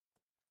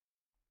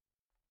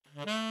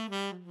Hello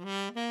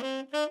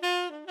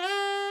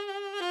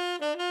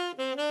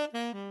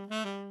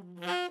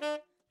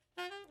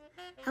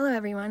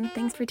everyone,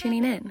 thanks for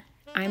tuning in.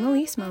 I'm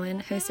Elise Mullen,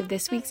 host of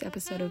this week's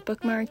episode of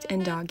Bookmarked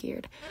and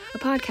Dogeared, a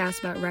podcast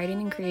about writing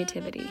and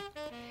creativity.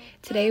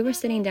 Today we're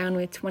sitting down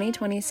with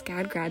 2020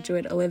 SCAD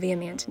graduate Olivia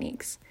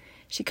Mantenieks.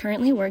 She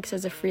currently works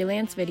as a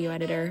freelance video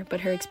editor, but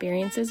her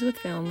experiences with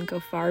film go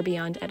far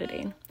beyond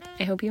editing.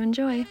 I hope you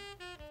enjoy.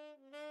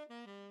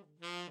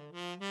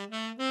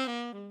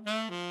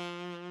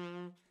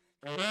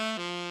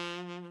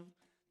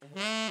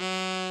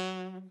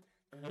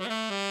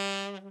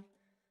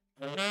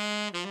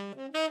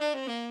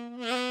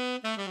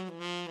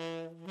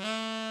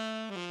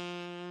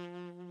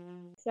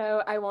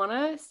 So I want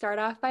to start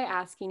off by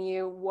asking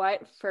you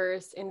what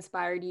first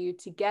inspired you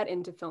to get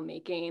into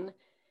filmmaking,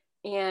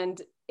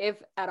 and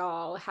if at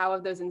all, how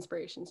have those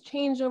inspirations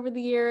changed over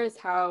the years?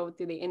 How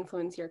do they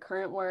influence your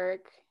current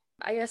work?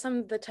 I guess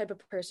I'm the type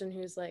of person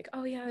who's like,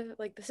 oh yeah,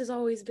 like this has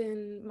always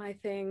been my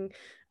thing,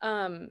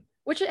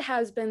 which it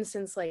has been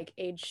since like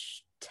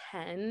age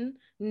 10.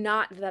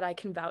 Not that I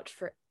can vouch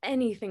for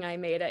anything I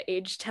made at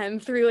age 10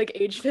 through like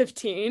age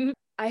 15.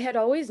 I had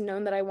always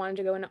known that I wanted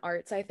to go into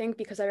arts, I think,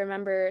 because I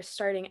remember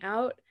starting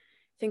out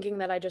thinking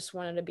that I just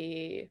wanted to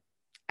be,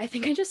 I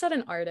think I just said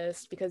an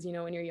artist because, you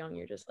know, when you're young,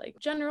 you're just like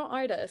general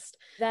artist.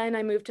 Then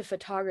I moved to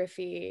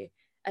photography,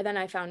 and then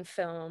I found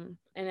film.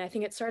 And I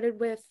think it started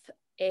with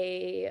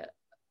a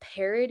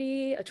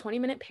parody, a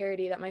 20-minute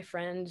parody that my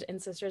friend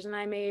and sisters and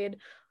I made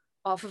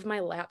off of my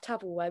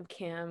laptop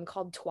webcam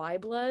called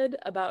Twiblood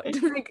about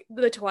like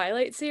the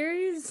Twilight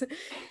series.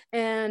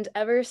 And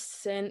ever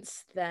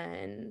since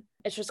then,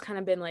 it's just kind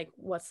of been like,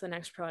 what's the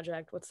next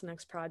project? What's the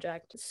next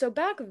project? So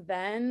back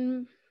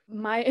then,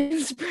 my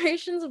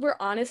inspirations were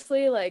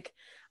honestly like,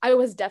 I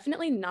was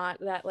definitely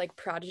not that like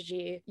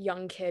prodigy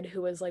young kid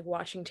who was like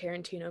watching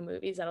Tarantino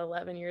movies at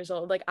 11 years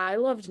old. Like I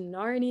loved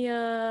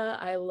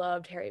Narnia, I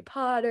loved Harry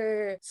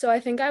Potter. So I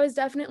think I was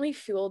definitely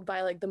fueled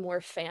by like the more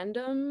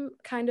fandom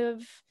kind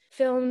of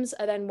films.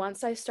 And then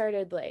once I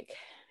started like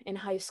in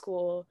high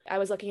school, I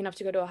was lucky enough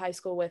to go to a high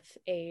school with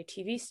a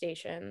TV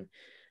station,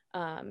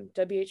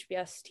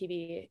 WHBS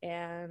TV,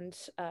 and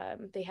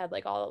they had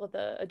like all of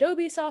the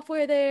Adobe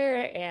software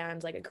there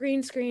and like a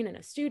green screen and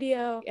a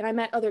studio, and I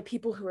met other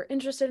people who were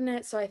interested in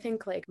it. So I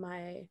think like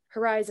my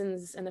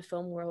horizons in the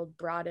film world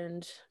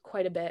broadened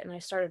quite a bit, and I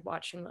started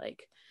watching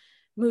like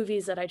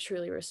movies that I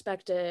truly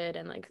respected,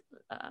 and like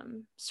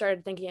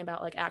started thinking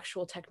about like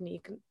actual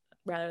technique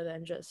rather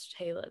than just,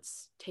 hey,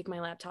 let's take my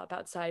laptop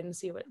outside and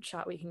see what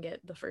shot we can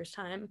get the first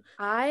time.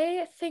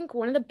 I think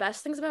one of the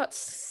best things about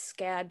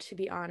SCAD, to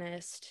be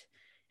honest,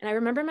 and I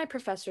remember my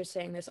professor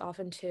saying this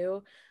often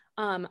too,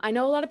 I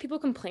know a lot of people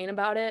complain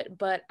about it,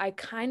 but I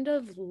kind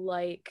of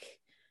like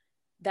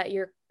that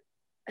you're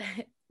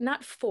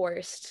not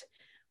forced,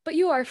 but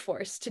you are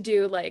forced to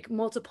do like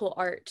multiple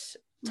art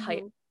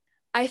type.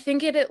 I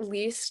think it at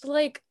least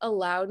like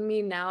allowed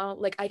me now,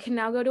 like I can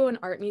now go to an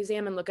art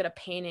museum and look at a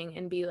painting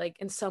and be like,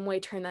 in some way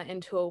turn that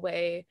into a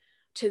way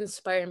to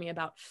inspire me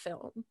about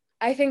film.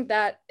 I think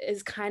that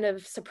is kind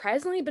of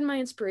surprisingly been my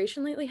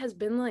inspiration lately, has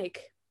been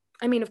like,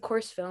 I mean, of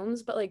course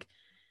films, but like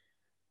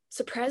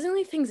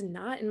surprisingly things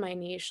not in my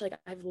niche. Like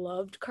I've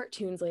loved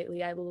cartoons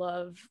lately. I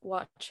love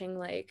watching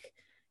like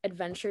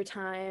Adventure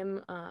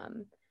Time,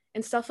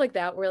 and stuff like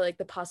that, where like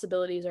the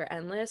possibilities are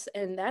endless.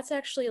 And that's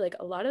actually like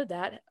a lot of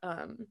that,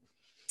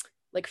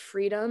 like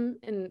freedom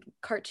in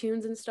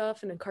cartoons and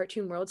stuff and in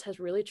cartoon worlds has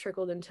really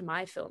trickled into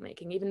my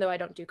filmmaking, even though I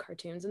don't do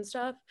cartoons and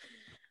stuff.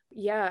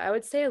 Yeah, I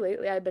would say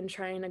lately I've been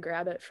trying to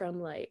grab it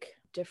from like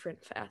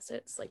different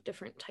facets, like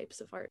different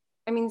types of art.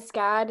 I mean,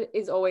 SCAD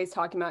is always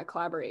talking about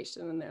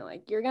collaboration, and they're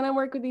like, you're going to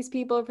work with these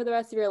people for the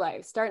rest of your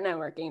life. Start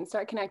networking,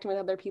 start connecting with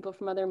other people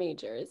from other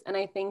majors. And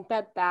I think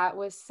that that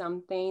was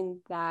something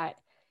that,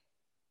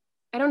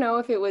 I don't know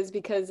if it was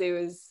because it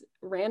was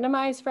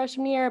randomized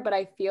freshman year, but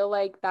I feel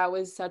like that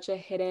was such a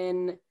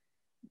hidden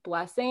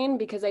blessing,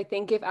 because I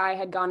think if I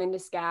had gone into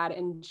SCAD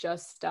and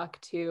just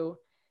stuck to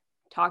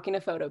talking to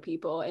photo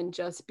people and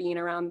just being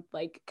around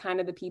like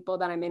kind of the people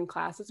that I'm in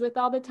classes with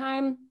all the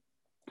time,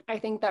 I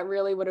think that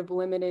really would have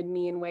limited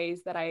me in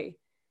ways that I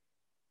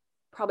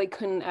probably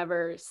couldn't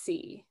ever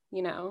see,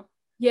 you know?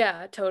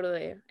 Yeah,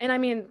 totally. And I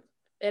mean,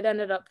 it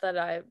ended up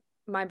that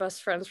my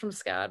best friends from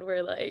SCAD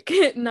were like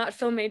not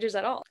film majors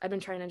at all. I've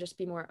been trying to just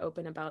be more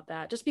open about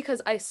that, just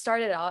because I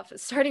starting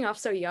off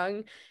so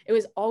young. It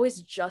was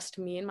always just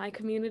me in my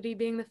community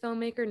being the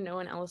filmmaker. No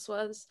one else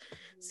was.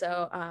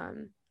 So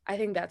I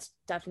think that's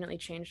definitely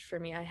changed for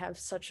me. I have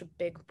such a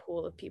big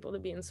pool of people to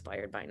be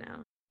inspired by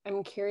now.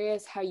 I'm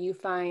curious how you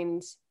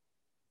find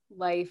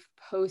life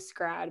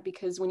post-grad,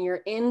 because when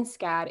you're in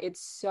SCAD,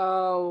 it's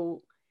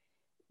so,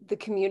 the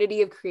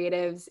community of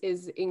creatives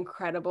is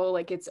incredible.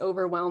 Like it's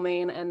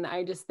overwhelming. And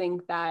I just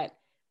think that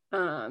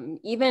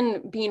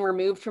even being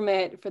removed from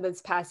it for this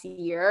past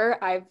year,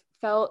 I've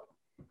felt,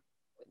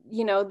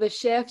 you know, the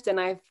shift, and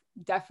I've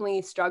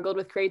definitely struggled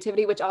with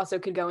creativity, which also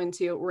could go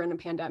into, we're in a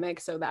pandemic,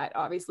 so that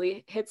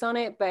obviously hits on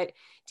it. But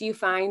do you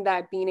find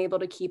that being able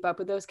to keep up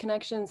with those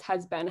connections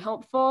has been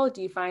helpful?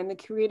 Do you find the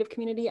creative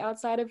community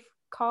outside of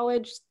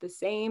college the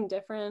same,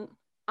 different?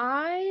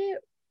 I,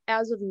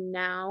 as of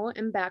now,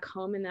 am back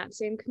home in that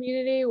same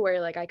community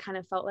where like I kind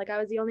of felt like I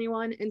was the only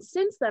one. And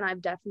since then,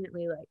 I've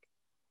definitely like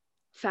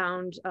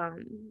found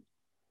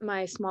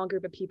my small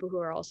group of people who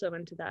are also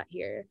into that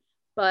here.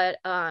 But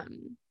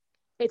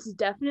it's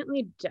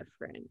definitely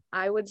different.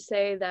 I would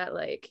say that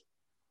like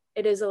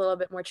it is a little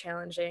bit more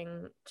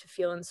challenging to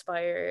feel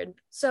inspired.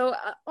 So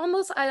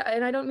almost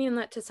and I don't mean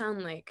that to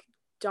sound like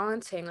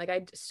daunting, like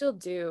I still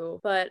do,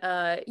 but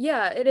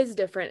yeah, it is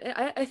different.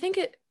 I think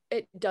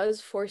it does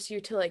force you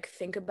to like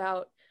think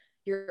about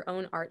your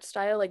own art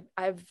style. Like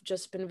I've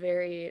just been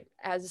very,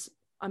 as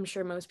I'm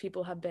sure most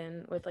people have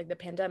been with like the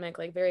pandemic,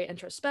 like very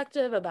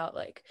introspective about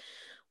like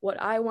what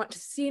I want to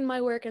see in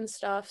my work and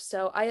stuff.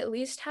 So I at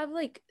least have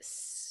like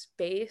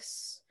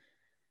space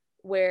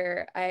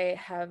where I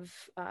have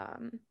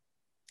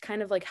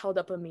kind of like held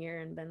up a mirror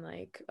and been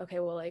like, okay,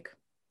 well, like,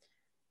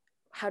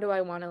 how do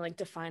I want to like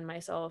define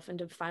myself and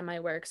define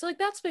my work? So like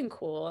that's been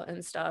cool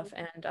and stuff.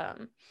 And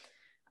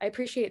I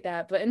appreciate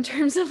that. But in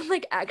terms of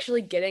like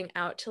actually getting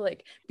out to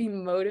like be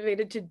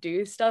motivated to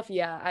do stuff,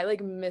 yeah, I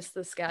like miss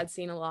the SCAD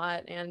scene a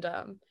lot. And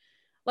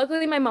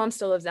luckily my mom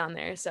still lives down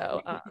there.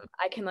 So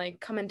I can like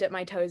come and dip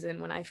my toes in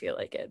when I feel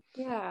like it.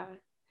 Yeah.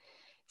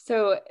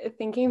 So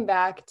thinking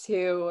back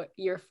to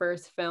your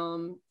first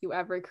film you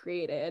ever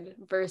created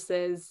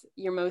versus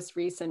your most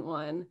recent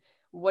one,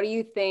 what do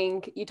you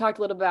think? You talked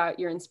a little about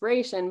your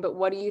inspiration, but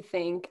what do you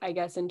think, I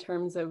guess, in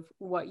terms of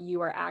what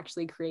you are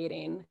actually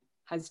creating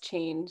has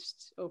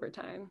changed over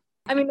time?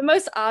 I mean, the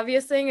most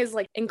obvious thing is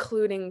like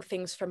including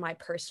things from my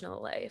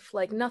personal life.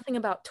 Like nothing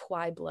about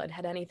Blood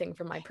had anything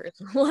from my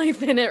personal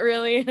life in it,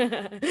 really.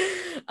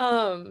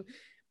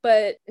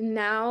 But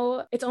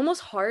now it's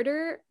almost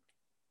harder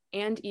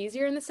and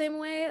easier in the same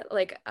way.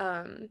 Like,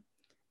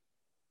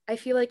 I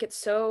feel like it's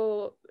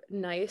so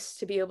nice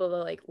to be able to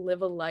like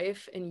live a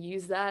life and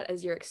use that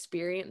as your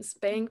experience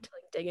bank to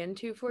like dig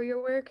into for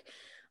your work.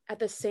 At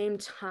the same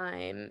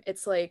time,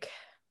 it's like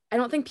I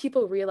don't think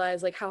people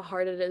realize like how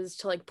hard it is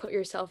to like put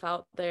yourself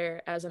out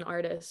there as an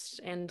artist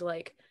and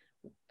like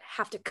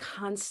have to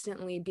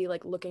constantly be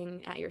like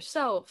looking at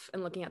yourself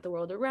and looking at the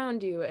world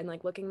around you and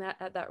like looking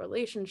at that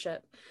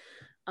relationship.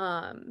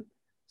 Um,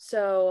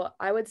 so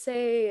I would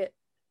say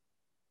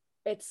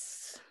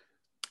it's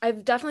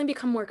I've definitely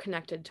become more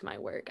connected to my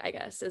work, I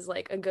guess, is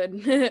like a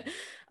good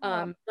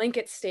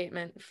blanket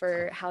statement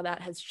for how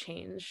that has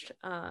changed.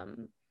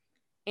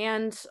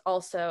 And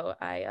also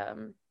I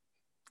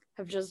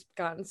have just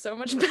gotten so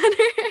much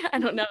better. I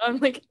don't know. I'm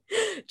like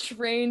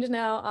trained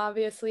now,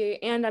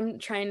 obviously, and I'm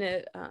trying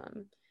to.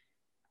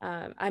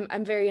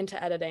 I'm very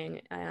into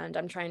editing, and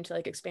I'm trying to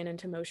like expand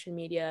into motion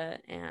media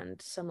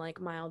and some like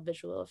mild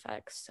visual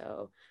effects.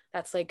 So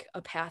that's like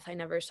a path I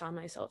never saw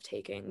myself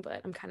taking,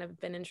 but I'm kind of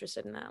been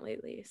interested in that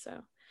lately.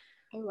 So.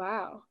 Oh,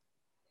 wow.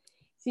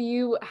 So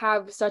you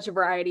have such a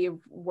variety of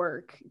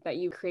work that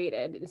you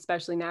created,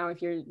 especially now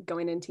if you're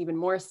going into even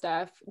more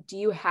stuff. Do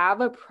you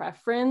have a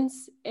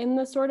preference in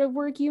the sort of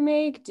work you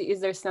make? Is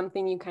there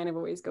something you kind of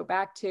always go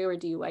back to, or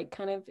do you like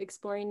kind of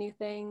exploring new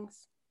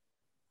things?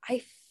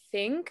 I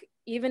think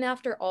even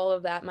after all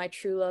of that, my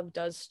true love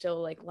does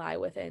still like lie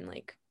within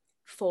like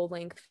full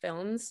length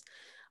films.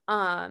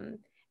 Um,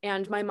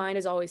 and my mind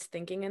is always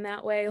thinking in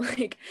that way.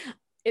 Like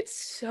it's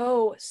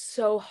so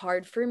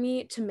hard for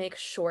me to make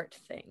short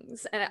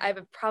things. And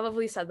I've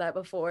probably said that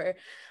before.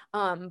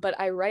 But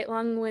I write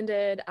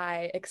long-winded,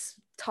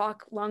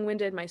 talk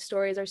long-winded, my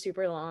stories are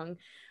super long.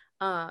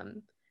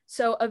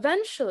 So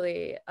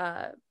eventually,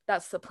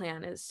 that's the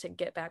plan, is to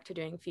get back to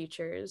doing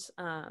features.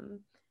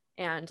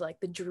 And like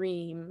the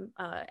dream,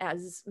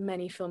 as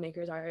many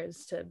filmmakers are,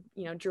 is to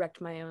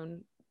direct my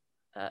own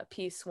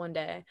piece one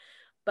day.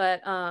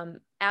 But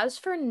as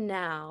for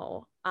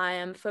now, I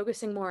am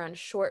focusing more on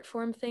short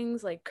form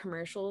things like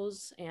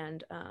commercials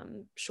and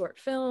short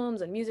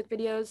films and music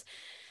videos.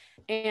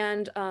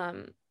 And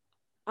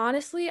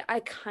honestly,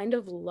 I kind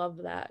of love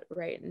that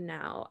right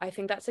now. I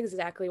think that's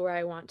exactly where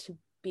I want to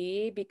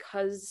be,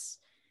 because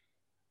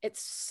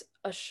it's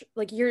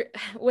like you're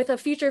with a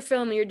feature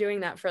film, you're doing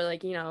that for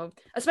like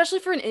especially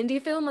for an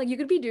indie film, like you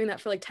could be doing that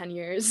for like 10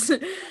 years.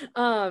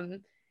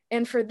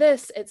 And for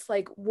this, it's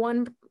like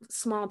one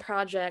small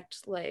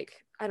project.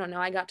 Like I don't know,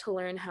 I got to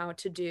learn how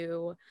to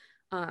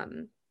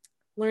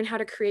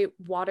create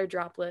water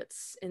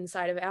droplets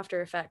inside of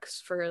After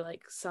Effects for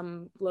like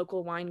some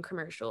local wine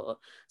commercial.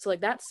 So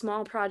like that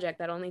small project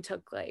that only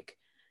took like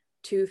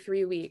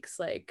 2-3 weeks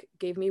like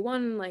gave me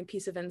one like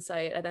piece of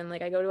insight, and then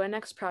like I go to a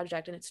next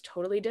project and it's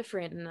totally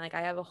different, and like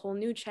I have a whole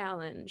new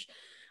challenge.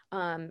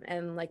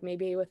 And like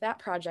maybe with that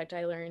project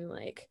I learn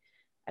like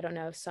I don't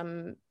know,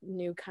 some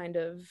new kind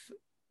of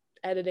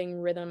editing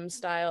rhythm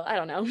style, I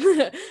don't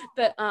know.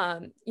 But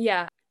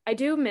yeah, I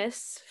do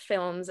miss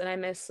films, and I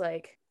miss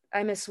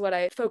what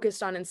I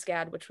focused on in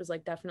SCAD, which was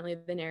like definitely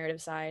the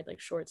narrative side, like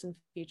shorts and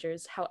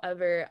features.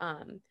 However,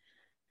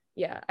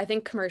 yeah, I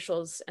think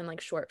commercials and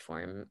like short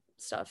form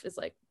stuff is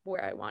like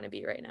where I want to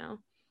be right now.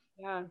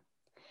 Yeah.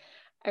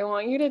 I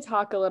want you to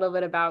talk a little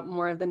bit about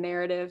more of the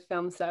narrative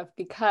film stuff,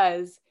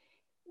 because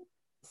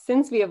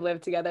since we have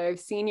lived together, I've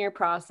seen your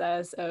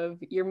process of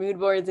your mood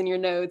boards and your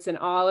notes and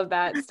all of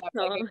that stuff.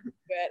 Oh.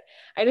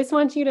 I just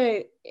want you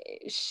to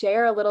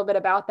share a little bit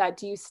about that.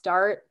 Do you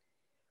start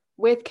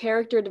with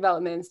character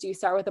developments? Do you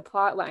start with a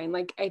plot line?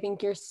 Like, I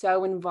think you're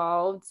so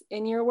involved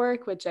in your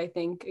work, which I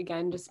think,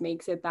 again, just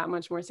makes it that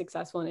much more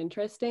successful and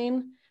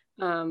interesting.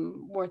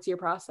 What's your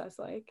process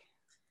like?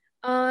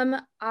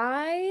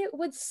 I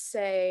would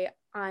say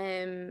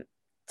I'm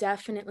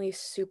definitely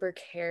super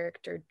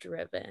character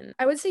driven.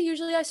 I would say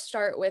usually I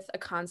start with a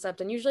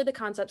concept, and usually the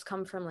concepts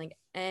come from like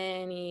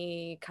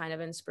any kind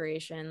of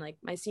inspiration. Like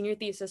my senior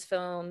thesis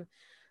film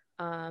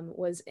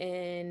was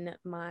in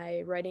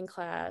my writing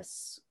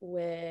class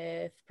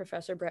with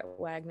Professor Brett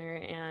Wagner,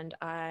 and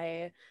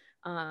I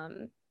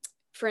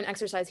for an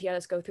exercise he had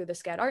us go through the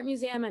SCAD Art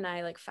Museum, and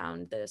I like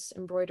found this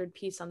embroidered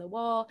piece on the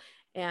wall,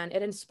 and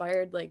it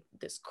inspired like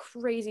this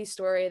crazy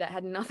story that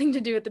had nothing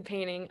to do with the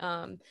painting.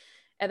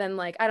 And then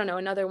like I don't know,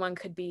 another one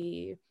could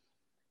be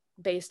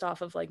based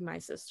off of like my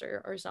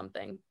sister or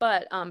something.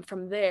 But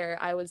from there,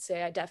 I would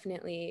say I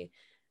definitely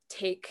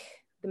take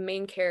the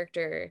main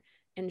character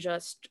and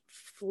just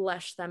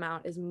flesh them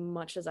out as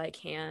much as I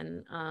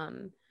can,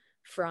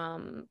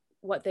 from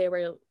what they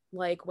were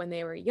like when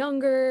they were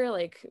younger,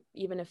 like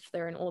even if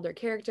they're an older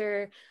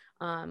character,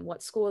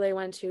 what school they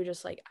went to.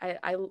 Just like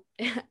I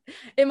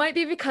it might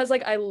be because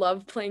like I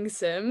love playing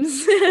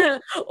Sims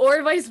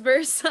or vice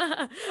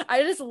versa.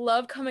 I just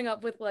love coming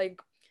up with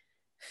like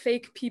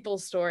fake people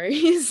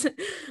stories.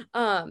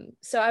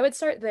 So I would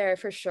start there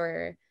for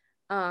sure.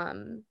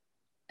 And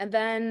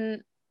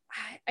then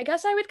I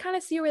guess I would kind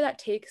of see where that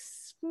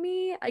takes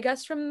me. I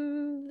guess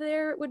from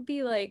there it would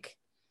be like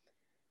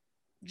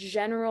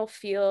general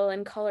feel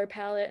and color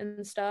palette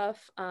and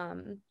stuff.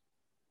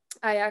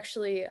 I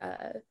actually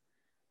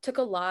took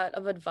a lot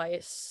of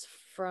advice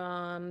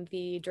from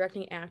the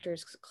directing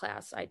actors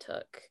class I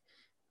took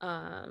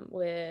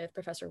with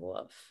Professor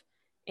Wolf.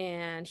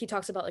 And he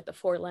talks about like the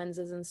 4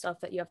 lenses and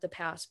stuff that you have to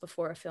pass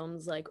before a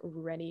film's like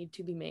ready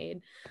to be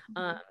made.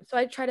 So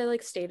I try to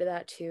like stay to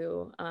that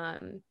too.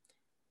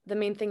 The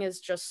main thing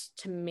is just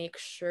to make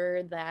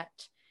sure that,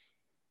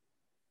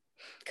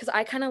 because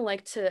I kind of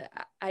like to,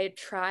 I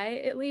try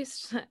at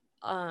least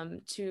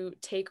to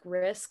take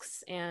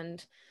risks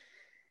and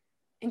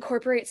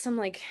incorporate some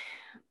like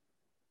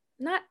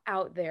not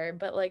out there,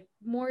 but like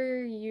more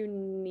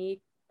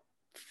unique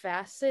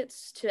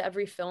facets to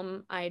every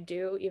film I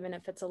do, even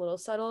if it's a little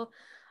subtle.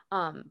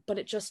 But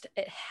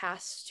it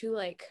has to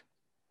like,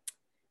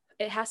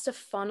 it has to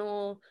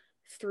funnel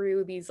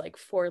through these like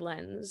 4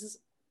 lenses,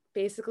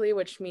 basically,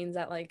 which means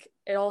that like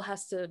it all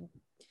has to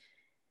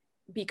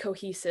be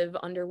cohesive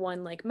under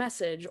one like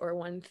message or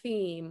one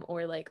theme,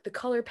 or like the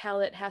color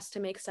palette has to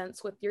make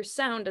sense with your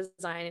sound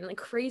design and like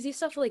crazy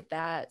stuff like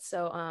that.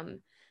 So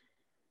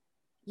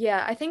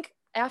yeah, I think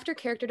after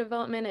character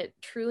development, it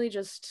truly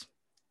just,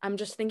 I'm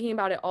just thinking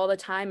about it all the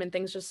time, and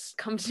things just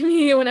come to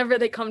me whenever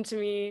they come to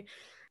me.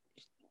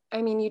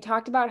 I mean, you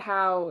talked about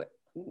how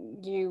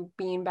you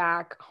being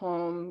back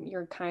home,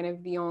 you're kind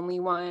of the only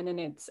one.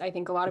 And I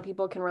think a lot of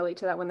people can relate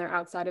to that when they're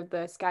outside of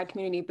the SCAD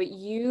community, but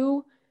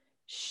you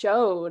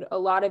showed a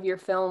lot of your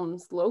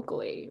films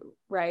locally,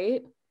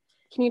 right?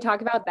 Can you talk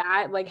about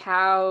that? Like,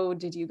 how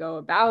did you go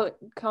about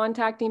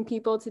contacting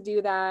people to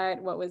do that?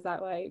 What was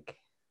that like?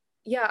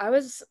 Yeah, I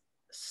was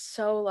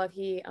so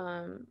lucky.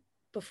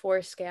 Before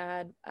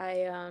SCAD,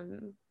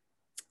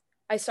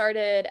 I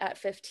started at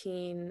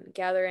 15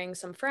 gathering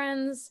some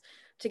friends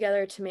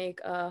together to make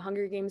a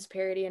Hunger Games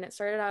parody, and it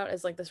started out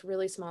as like this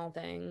really small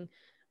thing,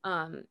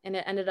 and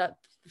it ended up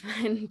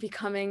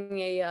becoming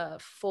a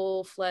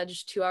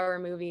full-fledged 2-hour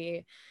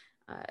movie.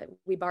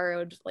 We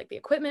borrowed like the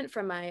equipment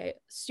from my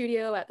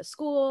studio at the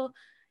school,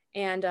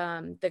 and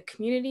the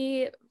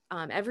community,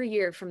 every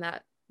year from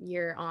that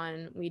year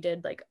on, we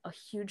did like a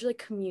huge like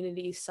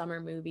community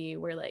summer movie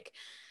where like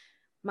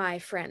my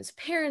friends'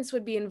 parents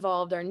would be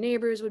involved, our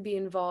neighbors would be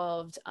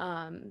involved,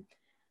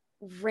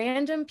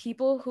 random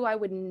people who I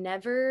would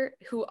never,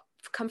 who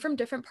come from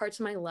different parts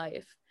of my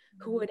life,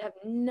 who would have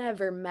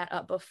never met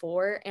up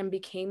before and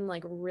became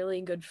like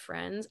really good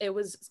friends. It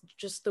was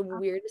just the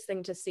weirdest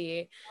thing to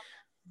see.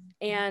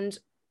 And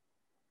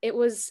it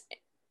was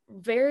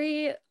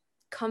very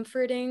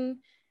comforting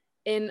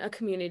in a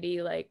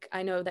community like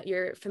I know that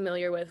you're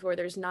familiar with, where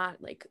there's not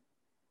like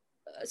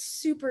a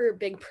super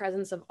big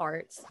presence of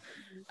arts.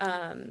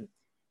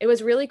 It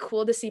was really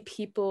cool to see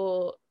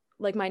people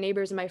like my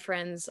neighbors and my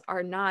friends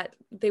are not,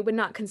 they would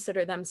not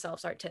consider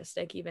themselves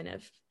artistic, even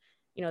if,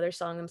 you know, they're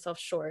selling themselves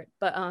short.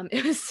 But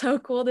it was so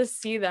cool to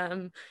see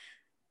them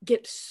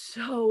get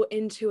so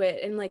into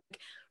it and like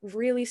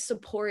really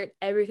support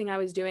everything I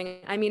was doing.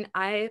 I mean,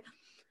 I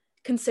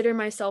consider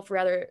myself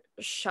rather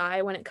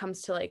shy when it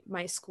comes to like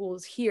my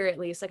schools here, at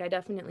least. Like I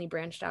definitely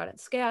branched out at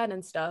SCAD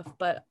and stuff,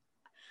 but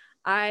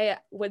I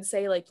would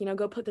say like, you know,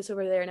 go put this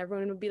over there, and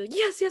everyone would be like,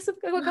 yes,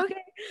 okay,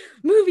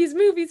 movies.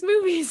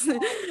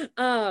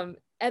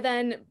 And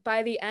then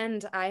by the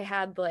end, I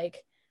had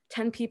like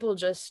 10 people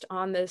just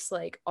on this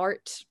like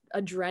art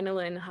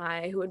adrenaline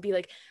high who would be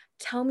like,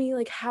 tell me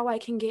like how I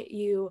can get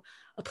you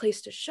a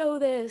place to show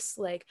this,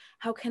 like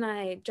how can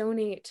I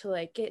donate to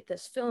like get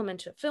this film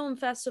into film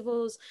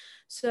festivals.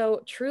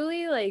 So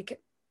truly like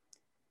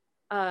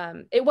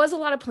it was a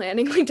lot of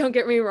planning, like don't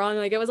get me wrong,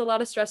 like it was a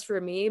lot of stress for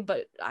me,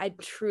 but I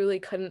truly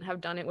couldn't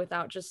have done it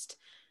without just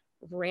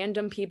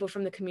random people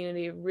from the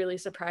community really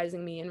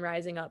surprising me and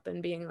rising up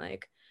and being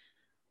like,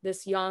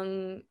 this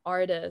young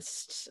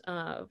artist,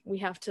 we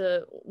have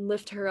to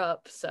lift her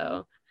up.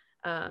 So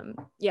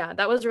yeah,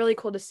 that was really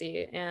cool to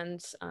see.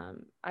 And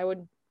I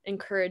would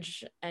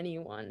encourage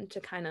anyone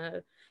to kind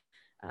of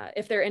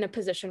if they're in a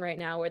position right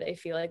now where they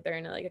feel like they're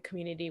in like a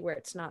community where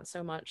it's not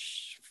so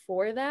much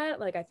for that,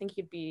 like I think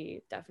you'd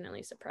be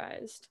definitely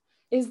surprised.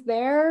 Is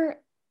there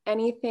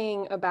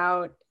anything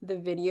about the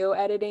video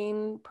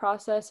editing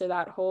process or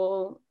that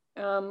whole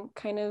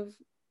kind of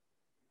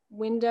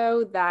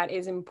window that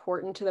is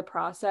important to the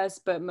process,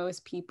 but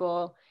most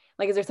people,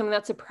 like, is there something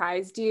that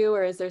surprised you,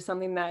 or is there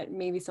something that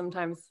maybe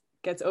sometimes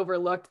gets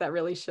overlooked that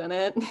really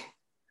shouldn't?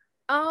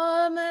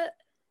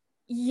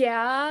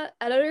 Yeah,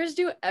 editors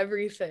do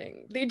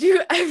everything. They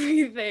do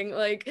everything.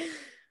 Like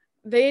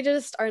they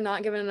just are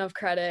not given enough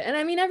credit. And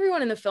I mean,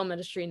 everyone in the film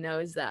industry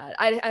knows that.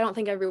 I don't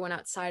think everyone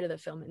outside of the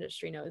film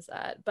industry knows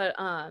that. But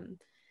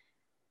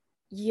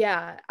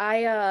yeah,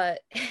 I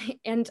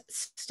and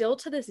still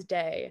to this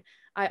day,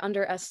 I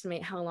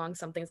underestimate how long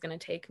something's gonna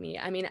take me.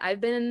 I mean,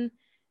 I've been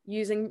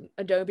using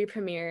Adobe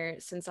Premiere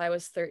since I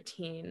was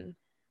 13.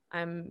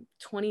 I'm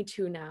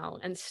 22 now,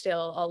 and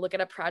still I'll look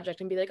at a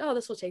project and be like, oh,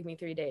 this will take me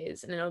 3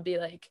 days. And it'll be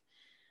like,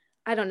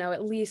 I don't know,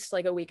 at least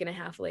like a week and a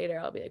half later,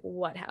 I'll be like,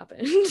 what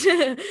happened?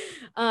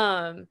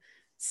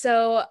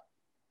 So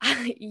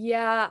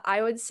yeah,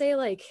 I would say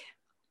like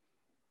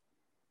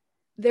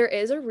there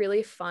is a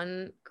really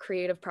fun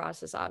creative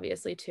process,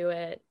 obviously, to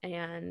it.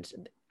 And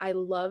I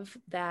love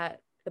that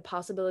the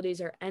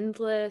possibilities are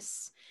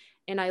endless.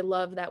 And I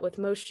love that with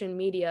motion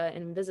media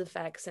and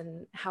VisFX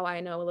and how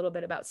I know a little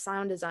bit about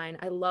sound design,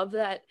 I love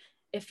that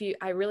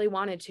I really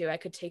wanted to, I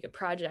could take a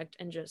project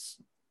and just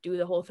do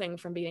the whole thing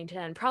from beginning to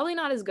end. Probably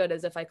not as good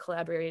as if I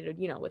collaborated,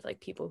 you know, with like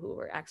people who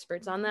were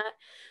experts on that,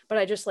 but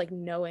I just like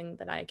knowing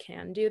that I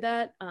can do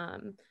that.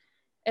 And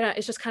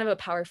it's just kind of a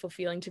powerful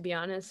feeling, to be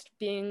honest,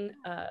 being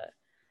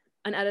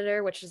an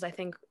editor, which is I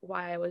think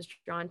why I was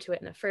drawn to it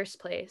in the first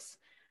place.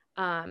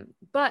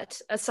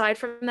 But aside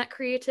from that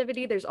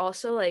creativity, there's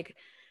also like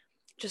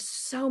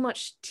just so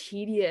much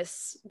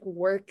tedious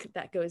work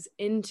that goes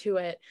into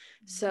it.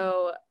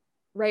 So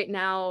right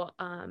now,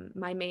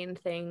 my main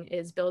thing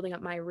is building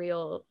up my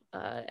reel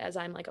as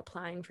I'm like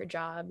applying for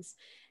jobs.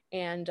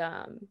 And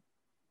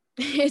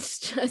it's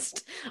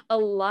just a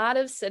lot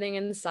of sitting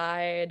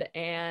inside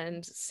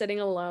and sitting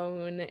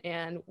alone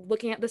and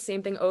looking at the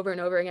same thing over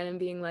and over again and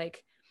being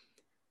like,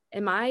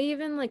 am I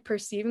even like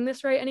perceiving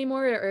this right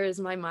anymore, or is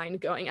my mind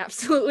going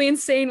absolutely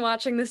insane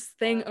watching this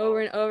thing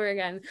over and over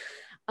again?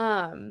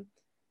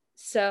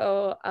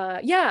 So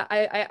yeah,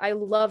 I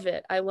love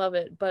it. I love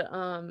it. But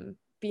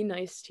be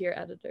nice to your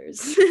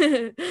editors.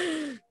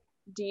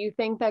 Do you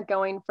think that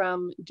going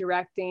from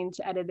directing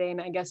to editing,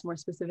 I guess more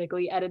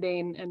specifically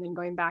editing, and then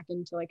going back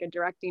into like a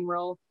directing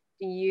role,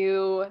 do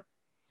you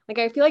like,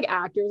 I feel like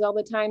actors all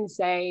the time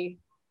say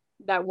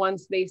that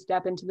once they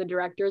step into the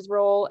director's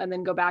role and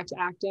then go back to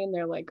acting,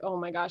 they're like, oh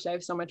my gosh, I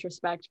have so much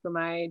respect for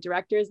my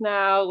directors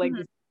now. Like,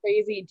 this is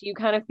crazy. Do you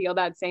kind of feel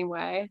that same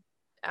way?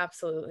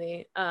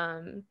 Absolutely.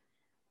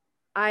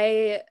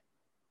 I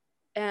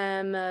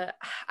am,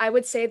 I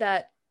would say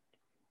that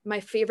my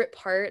favorite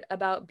part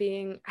about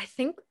being, I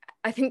think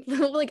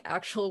the like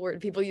actual word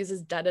people use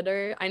is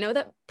deaditor. I know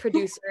that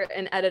producer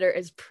and editor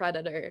is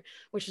predator,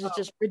 which is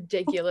just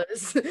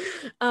ridiculous.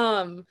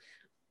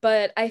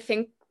 But I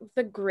think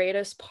the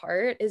greatest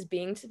part is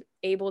being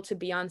able to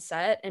be on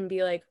set and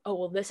be like, oh,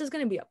 well, this is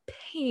going to be a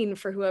pain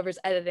for whoever's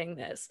editing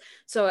this.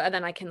 So, and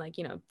then I can like,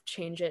 you know,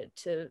 change it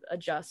to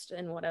adjust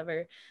and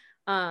whatever.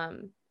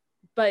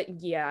 But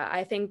yeah,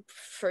 I think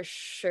for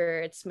sure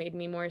it's made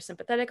me more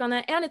sympathetic on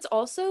that. And it's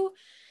also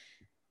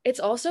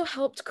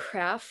helped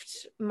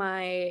craft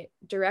my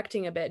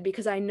directing a bit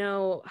because I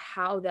know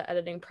how the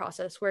editing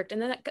process worked.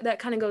 And then that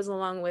kind of goes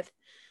along with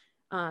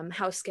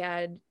how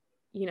SCAD,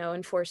 you know,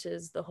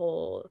 enforces the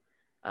whole,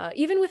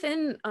 even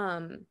within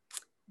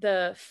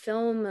the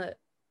film,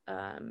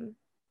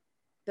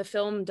 the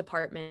film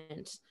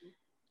department,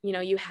 you know,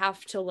 you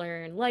have to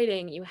learn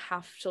lighting, you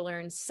have to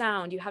learn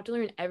sound, you have to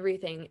learn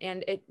everything.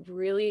 And it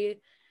really,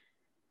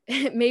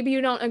 maybe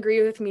you don't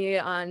agree with me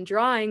on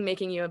drawing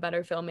making you a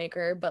better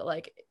filmmaker, but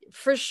like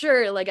for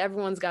sure, like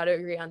everyone's got to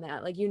agree on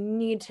that. Like you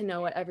need to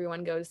know what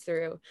everyone goes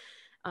through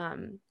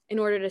in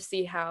order to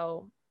see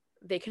how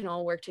they can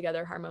all work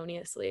together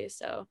harmoniously.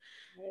 So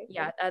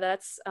yeah,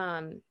 that's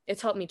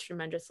it's helped me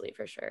tremendously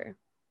for sure.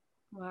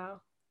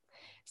 Wow.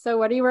 So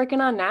what are you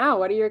working on now?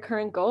 What are your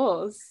current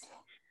goals?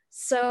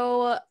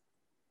 So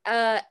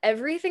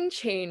Everything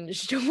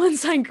changed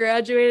once I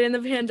graduated and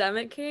the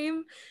pandemic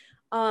came.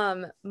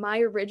 My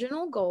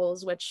original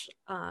goals, which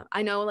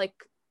I know like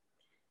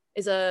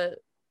is a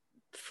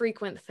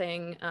frequent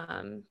thing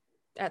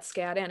at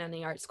SCAD and in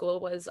the art school,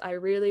 was I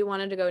really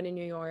wanted to go to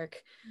New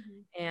York.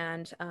 Mm-hmm.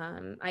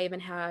 And I even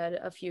had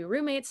a few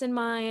roommates in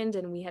mind,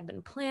 and we had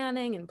been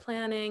planning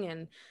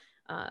and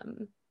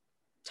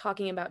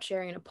talking about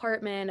sharing an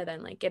apartment and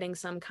then like getting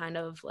some kind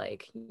of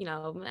like, you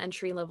know,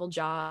 entry level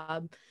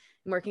job,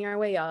 working our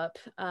way up.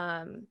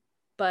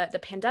 But the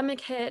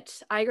pandemic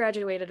hit. I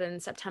graduated in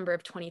September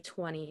of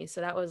 2020.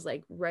 So that was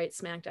like right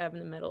smack dab in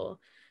the middle.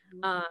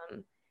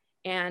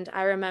 And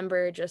I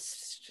remember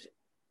just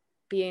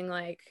being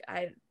like,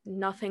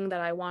 nothing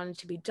that I wanted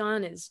to be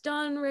done is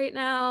done right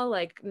now.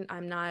 Like,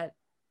 I'm not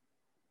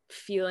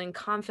feeling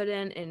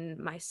confident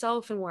in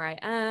myself and where I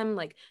am.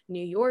 Like,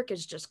 New York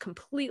is just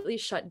completely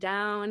shut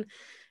down.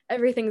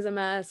 Everything's a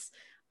mess.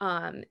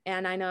 And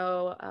I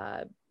know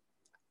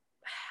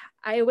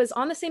I was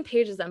on the same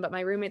page as them, but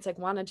my roommates like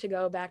wanted to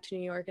go back to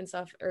New York and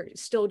stuff, or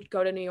still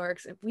go to New York.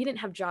 So we didn't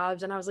have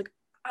jobs. And I was like,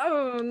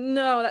 oh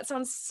no, that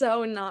sounds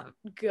so not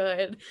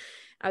good.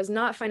 I was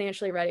not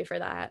financially ready for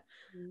that.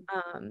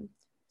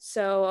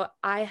 So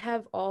I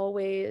have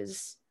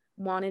always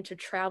wanted to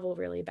travel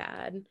really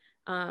bad,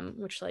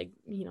 which like,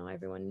 you know,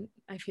 everyone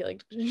I feel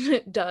like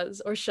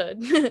does or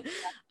should.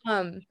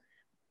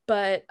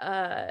 But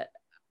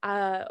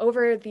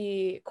over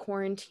the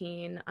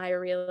quarantine, I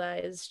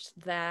realized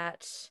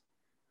that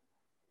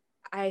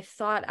I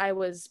thought I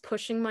was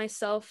pushing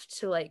myself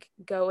to like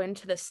go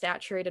into the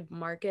saturated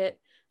market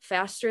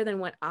faster than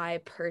what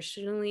I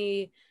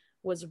personally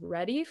was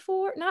ready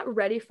for, not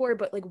ready for,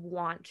 but like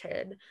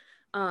wanted.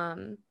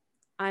 I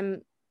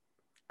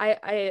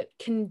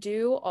can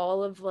do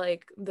all of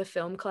like the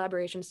film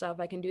collaboration stuff.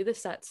 I can do the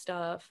set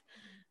stuff.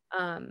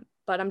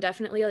 But I'm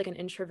definitely like an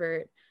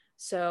introvert.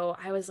 So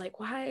I was like,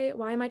 why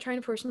am I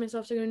trying to force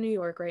myself to go to New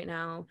York right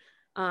now?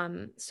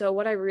 So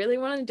what I really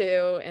want to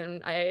do,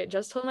 and I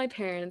just told my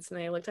parents and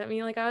they looked at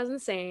me like I was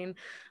insane,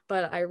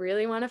 but I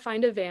really want to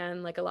find a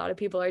van like a lot of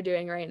people are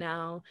doing right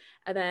now,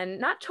 and then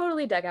not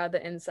totally deck out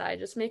the inside,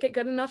 just make it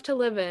good enough to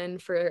live in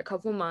for a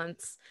couple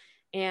months.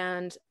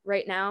 And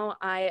right now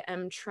I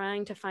am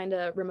trying to find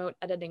a remote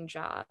editing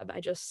job. I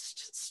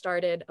just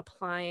started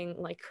applying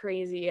like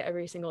crazy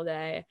every single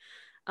day,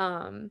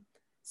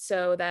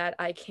 so that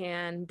I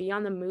can be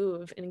on the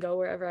move and go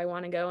wherever I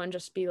want to go and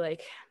just be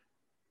like,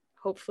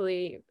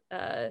 hopefully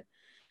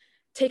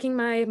taking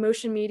my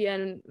motion media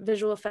and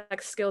visual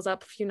effects skills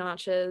up a few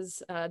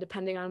notches,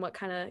 depending on what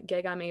kind of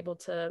gig I'm able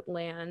to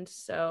land.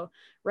 So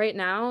right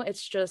now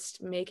it's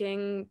just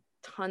making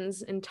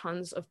tons and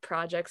tons of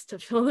projects to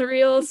fill the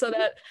reel so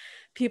that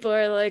people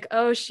are like,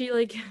 oh, she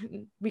like,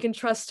 we can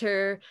trust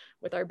her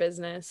with our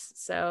business.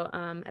 So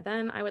and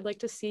then I would like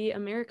to see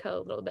America a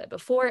little bit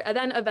before, and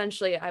then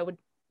eventually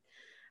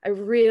I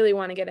really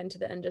want to get into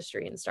the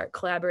industry and start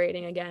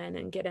collaborating again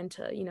and get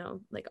into, you know,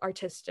 like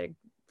artistic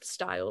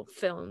style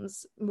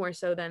films more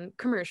so than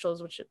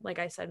commercials, which like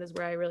I said is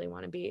where I really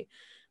want to be.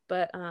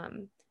 But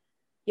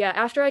yeah,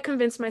 after I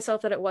convinced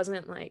myself that it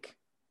wasn't like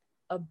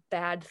a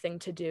bad thing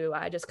to do,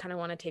 I just kind of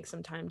want to take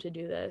some time to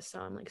do this.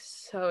 So I'm like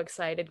so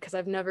excited because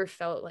I've never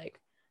felt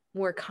like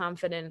more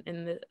confident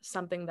in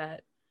something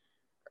that,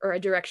 or a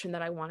direction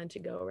that I wanted to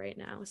go right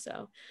now.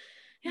 So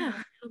yeah,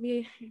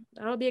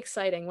 that'll be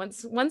exciting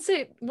once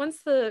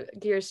the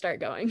gears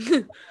start going.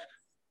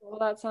 Well,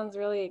 that sounds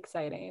really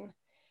exciting.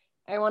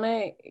 I want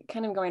to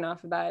kind of going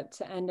off of that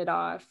to end it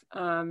off.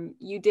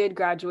 You did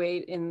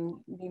graduate in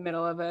the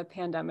middle of a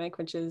pandemic,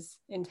 which is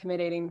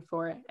intimidating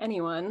for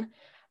anyone.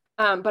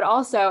 But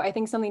also, I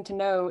think something to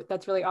note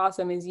that's really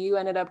awesome is you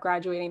ended up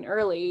graduating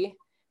early.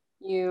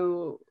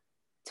 You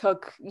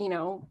took, you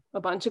know,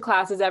 a bunch of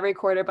classes every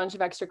quarter, a bunch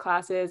of extra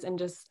classes, and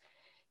just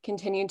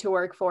continued to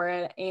work for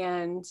it.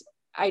 And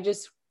I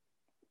just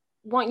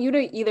want you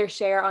to either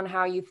share on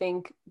how you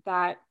think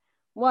that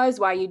was,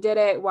 why you did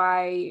it,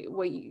 what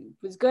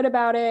was good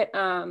about it,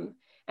 and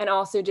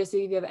also just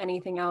if you have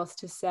anything else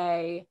to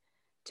say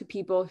to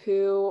people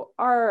who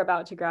are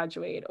about to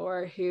graduate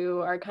or who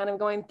are kind of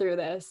going through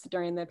this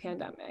during the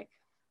pandemic.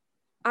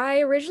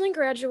 I originally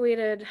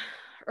graduated,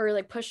 or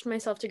like pushed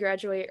myself to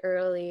graduate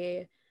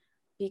early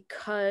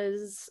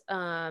because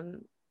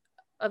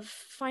of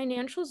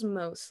financials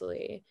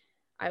mostly,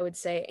 I would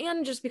say,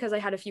 and just because I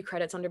had a few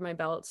credits under my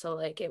belt, so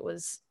like it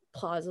was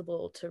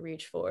plausible to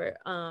reach for.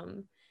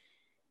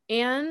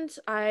 And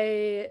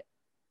I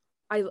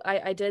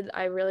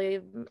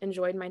really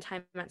enjoyed my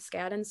time at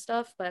SCAD and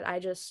stuff, but I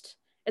just,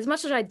 as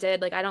much as I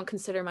did, like I don't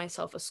consider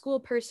myself a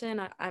school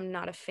person. I'm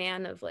not a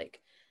fan of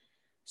like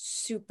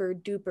super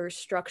duper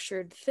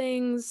structured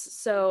things.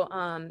 So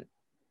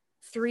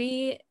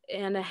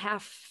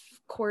 3.5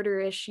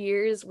 quarter-ish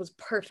years was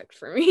perfect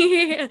for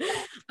me.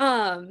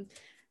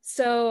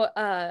 So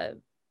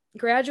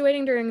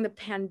graduating during the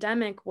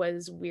pandemic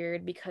was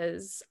weird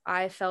because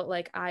I felt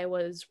like I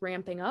was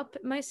ramping up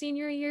my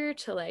senior year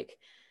to like,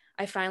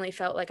 I finally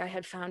felt like I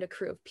had found a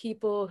crew of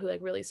people who like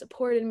really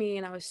supported me,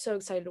 and I was so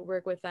excited to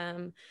work with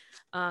them.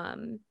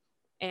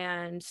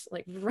 And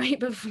like right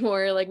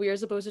before like we were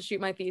supposed to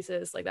shoot my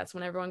thesis, like that's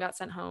when everyone got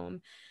sent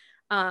home.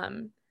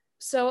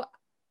 So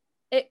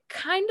it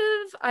kind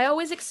of, I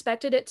always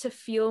expected it to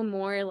feel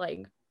more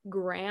like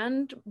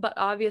grand, but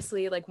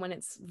obviously like when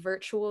it's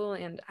virtual,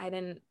 and I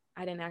didn't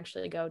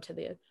actually go to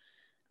the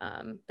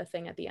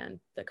thing at the end,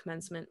 the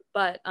commencement,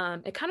 but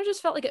it kind of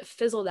just felt like it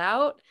fizzled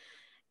out.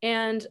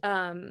 And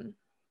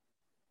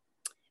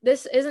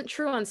this isn't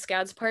true on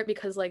SCAD's part,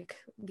 because like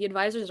the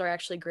advisors are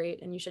actually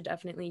great and you should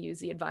definitely use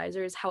the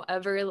advisors.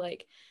 However,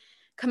 like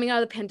coming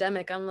out of the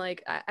pandemic, I'm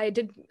like, I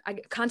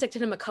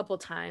contacted him a couple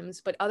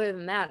times, but other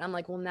than that, I'm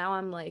like, well, now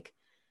I'm like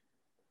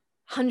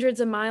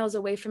hundreds of miles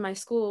away from my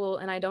school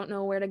and I don't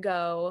know where to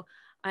go.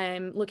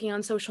 I'm looking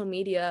on social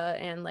media,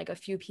 and like a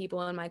few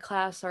people in my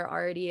class are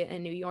already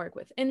in New York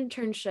with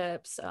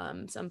internships.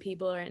 Some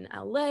people are in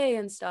LA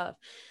and stuff.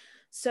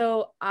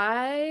 So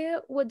I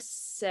would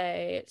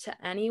say to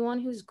anyone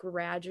who's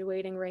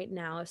graduating right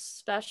now,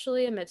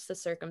 especially amidst the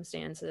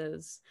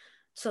circumstances,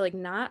 to like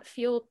not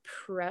feel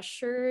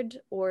pressured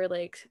or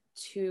like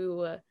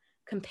to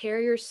compare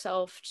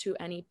yourself to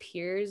any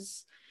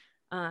peers,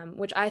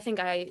 which I think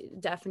I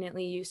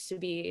definitely used to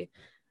be.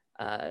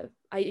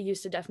 I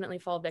used to definitely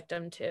fall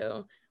victim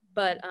to,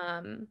 but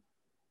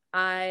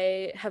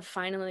I have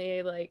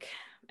finally like,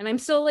 and I'm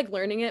still like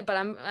learning it, but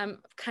I'm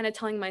kind of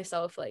telling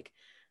myself like,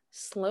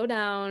 slow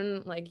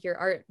down, like your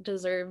art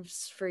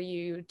deserves for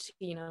you to,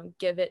 you know,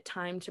 give it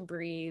time to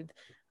breathe.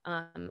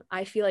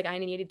 I feel like I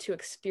needed to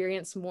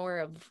experience more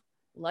of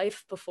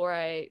life before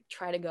I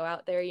try to go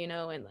out there, you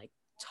know, and like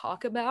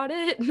talk about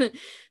it.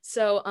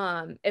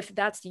 So if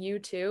that's you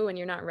too and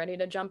you're not ready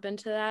to jump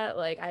into that,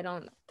 like I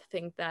don't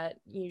think that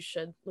you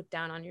should look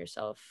down on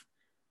yourself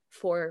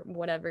for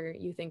whatever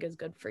you think is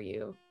good for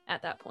you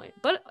at that point.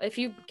 But if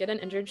you get an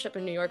internship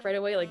in New York right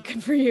away, like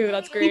good for you.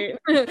 That's great.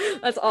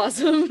 That's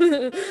awesome.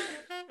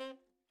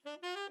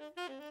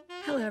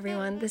 Hello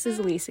everyone, this is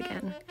Elise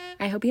again.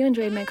 I hope you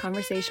enjoyed my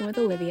conversation with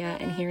Olivia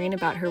and hearing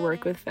about her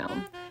work with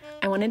film.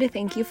 I wanted to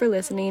thank you for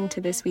listening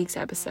to this week's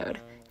episode.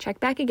 Check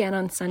back again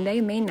on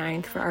Sunday, May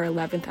 9th for our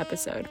 11th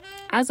episode.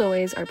 As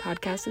always, our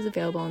podcast is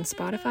available on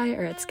Spotify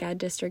or at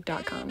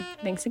scaddistrict.com.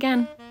 Thanks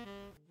again.